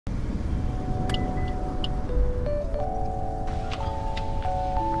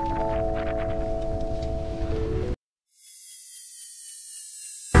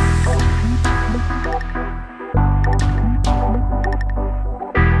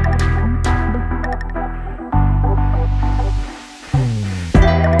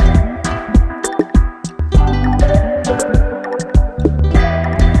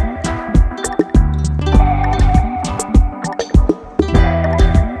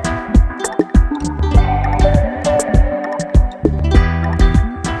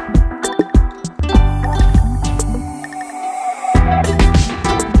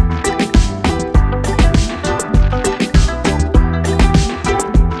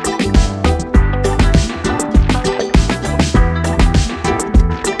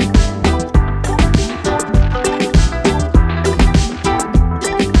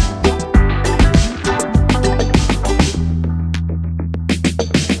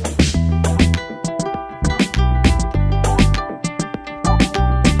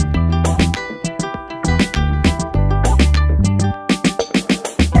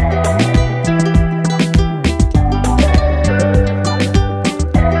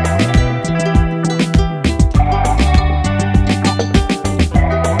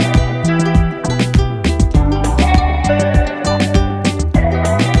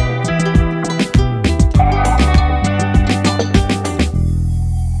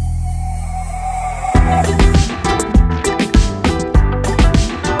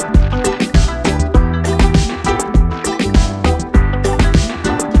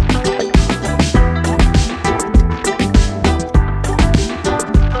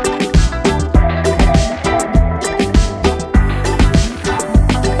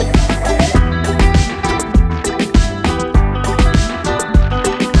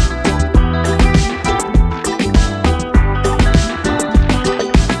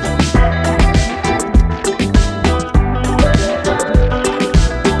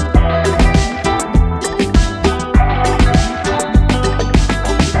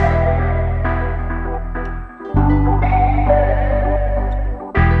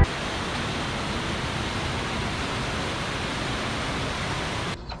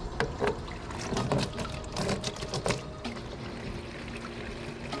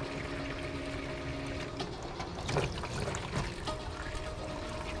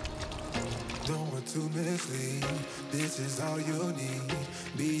Don't want to mislead. This is all you need.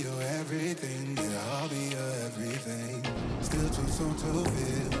 Be your everything, yeah, I'll be your everything. Still too soon to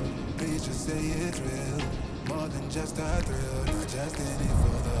feel. Please just say it's real. More than just a thrill, not just in it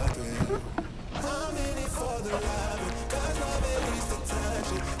for the thrill. I'm in it for the love, 'cause love at least to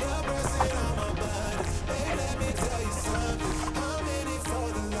touch it. You're pressing on my body. Babe, let me tell you something. I'm in it for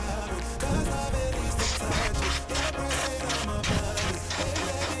the love, 'cause love at least to touch it. You're pressing on my body. Babe,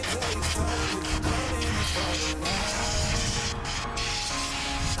 let me tell you something. I'm in it for the love.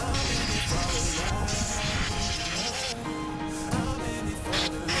 I'm in it for the love. I'm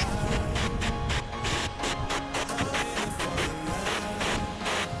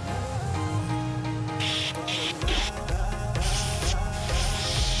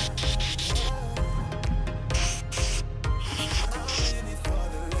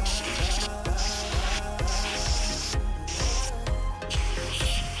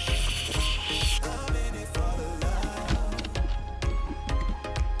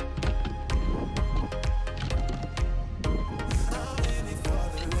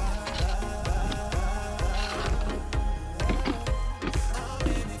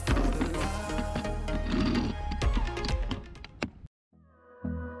in it for the love.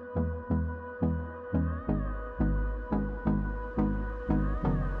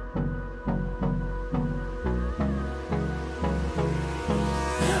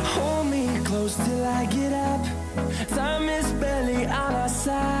 Close till I get up. Time is barely on our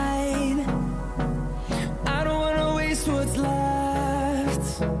side. I don't wanna waste what's left.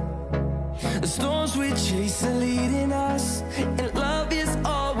 The storms we chase are leading us, and love is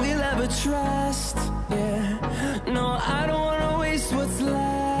all we'll ever trust. Yeah, no, I don't wanna waste what's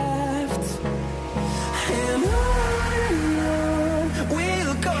left. And on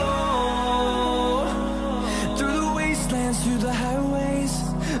we'll go, through the wastelands, through the highways,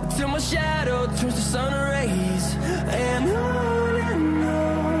 till my shadow turns to sun rays. And on